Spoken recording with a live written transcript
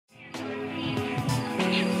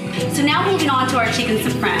moving on to our chicken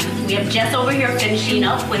supreme. We have Jess over here finishing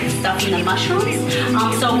up with stuffing the mushrooms.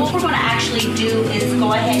 So what we're gonna actually do is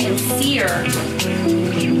go ahead and sear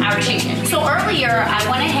our chicken. So earlier, I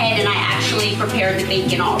went ahead and I actually prepared the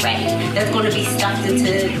bacon already. That's gonna be stuffed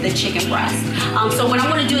into the chicken breast. So what I'm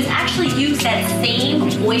gonna do is actually use that same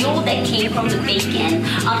oil that came from the bacon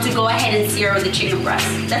to go ahead and sear the chicken breast.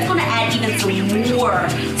 That's gonna add even some more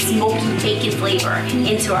smoky bacon flavor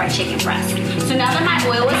into our chicken breast. So now that my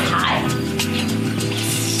oil is hot,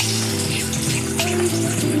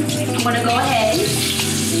 I'm gonna go ahead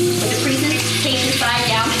with the presentation side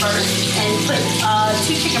down first and put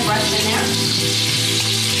 2 chicken breasts in there.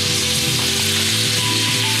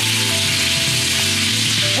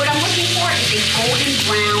 What I'm looking for is a golden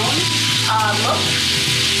brown look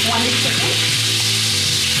on the chicken.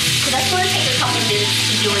 So that's going to take a couple minutes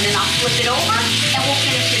to do, and then I'll flip it over and we'll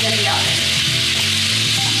finish it in the oven.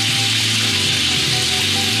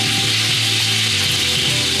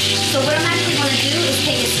 So what I'm actually going to do is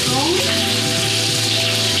take a spoon,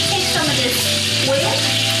 take some of this oil,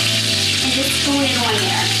 and just spoon it on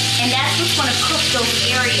there. And that's what's going to cook those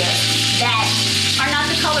areas that are not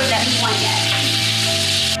the color that we want yet.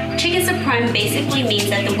 Chicken supreme basically means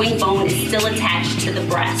that the wing bone is still attached to the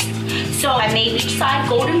breast. So I made each side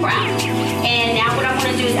golden brown. And now what I'm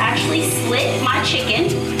going to do is actually split my chicken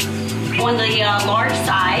on the large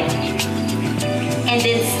side and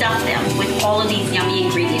then stuff them with all of these yummy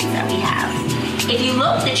ingredients that we have. If you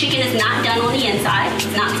look, the chicken is not done on the inside.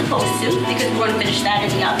 It's not supposed to, because we're going to finish that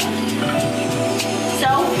in the oven. So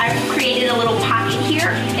I've created a little pocket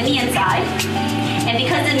here in the inside. And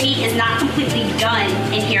because the meat is not completely done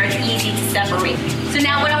in here, it's easy to separate. So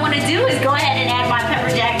now what I want to do is go ahead and add my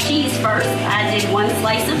pepper jack cheese first. I did 1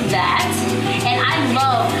 slice of that. And I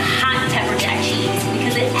love hot pepper jack cheese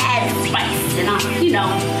because it adds spice. And I'm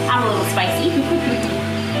a little spicy.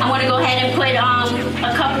 I'm going to go ahead and put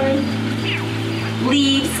a couple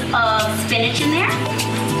leaves of spinach in there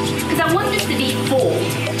because I want this to be full.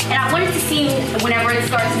 And I want it to seem, whenever it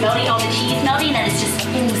starts melting, all the cheese melting, that it's just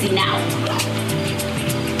oozing out.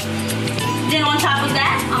 Then on top of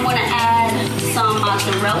that, I'm going to add some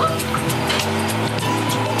mozzarella.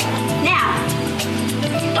 Now,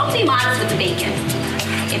 don't be modest with the bacon.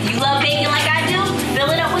 If you love bacon like I do,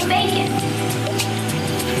 fill it up with bacon.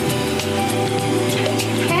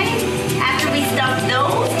 Okay? After we stuff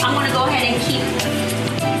those, I'm going to go ahead and keep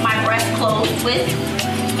my breast closed with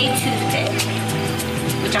a toothpick,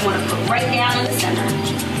 which I'm going to put right down in the center.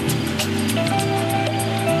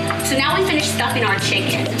 So now we finished stuffing our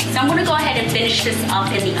chicken. So I'm gonna go ahead and finish this up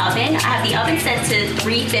in the oven. I have the oven set to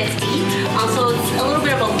 350, so it's a little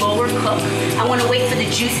bit of a lower cook. I wanna wait for the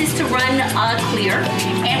juices to run clear,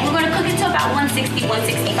 and we're gonna cook it to about 160,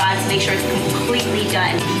 165 to make sure it's completely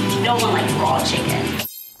done. You don't want like raw chicken.